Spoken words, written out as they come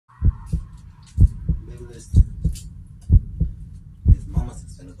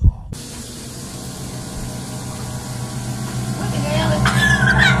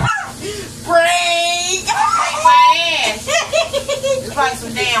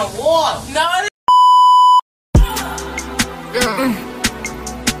damn water. No,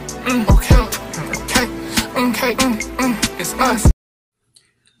 Okay, it's us.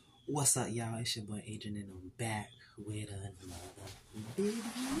 What's up, y'all? It's your boy Adrian, and I'm back with another video.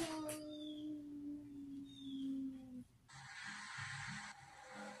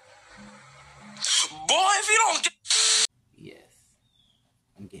 boy, if you don't get... Yes,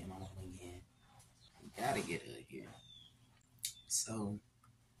 I'm getting my mom again. I gotta get her again. So,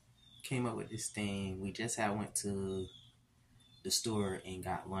 came up with this thing. We just went to the store and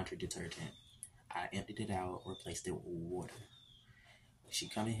got laundry detergent. I emptied it out, replaced it with water. When she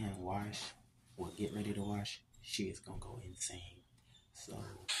come in here and wash, or get ready to wash, she is gonna go insane. So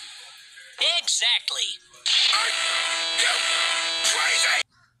Exactly.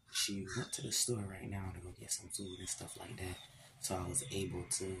 she went to the store right now to go get some food and stuff like that. So I was able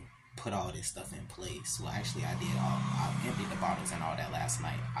to put all this stuff in place. Well, actually, I emptied the bottles and all that last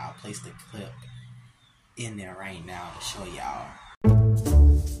night. I'll place the clip in there right now to show y'all.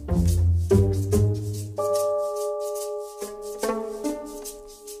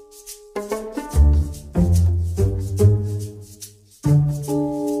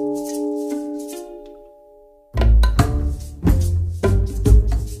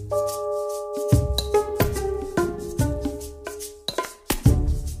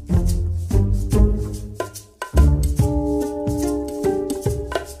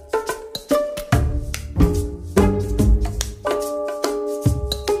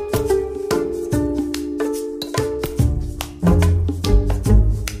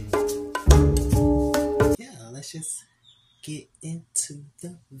 Just get into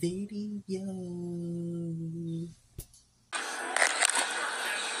the video.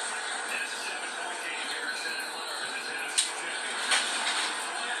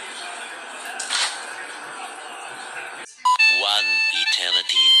 One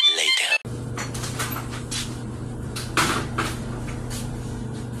eternity later.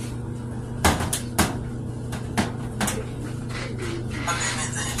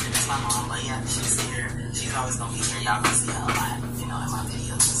 My mom, but yeah, she's here. She's always gonna be here. Y'all can see her a lot, you know, in my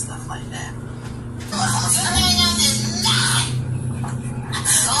videos and stuff like that.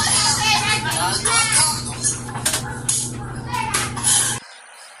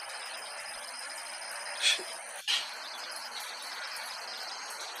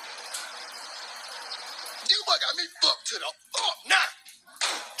 You got me fucked to the up now.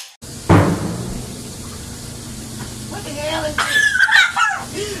 What the hell is this?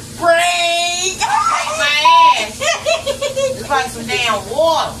 Break! Take my ass! It's like some damn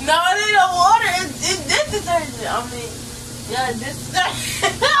water. No, it ain't no water. It's this detergent. I mean, yeah, this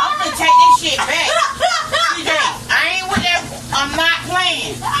detergent. I'm gonna take this shit back. CJ, I ain't with that. I'm not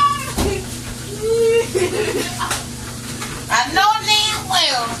playing. I know damn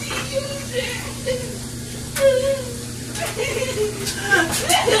well.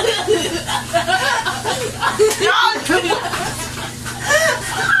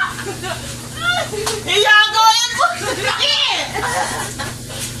 Y'all go in again.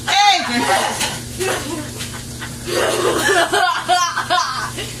 Hey.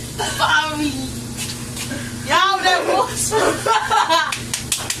 Follow me. Y'all that was.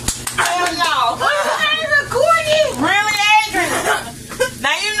 Hell no. I ain't recording. Really, Adrian?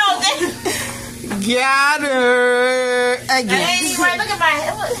 Now you know that. Got her again. I ain't even right. Look at my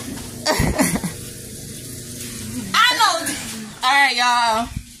head. I know. Alright, y'all.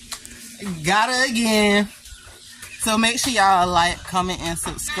 Got her again. So make sure y'all like, comment, and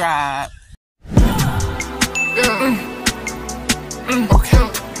subscribe.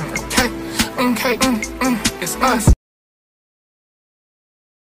 Okay, it's us.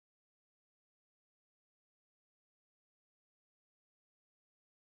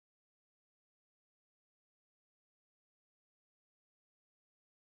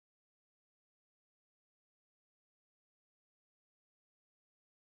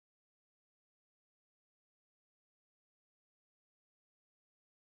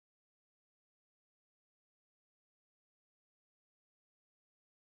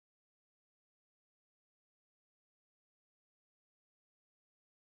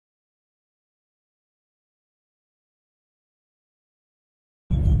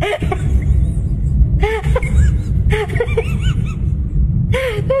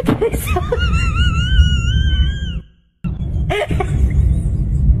 That tastes so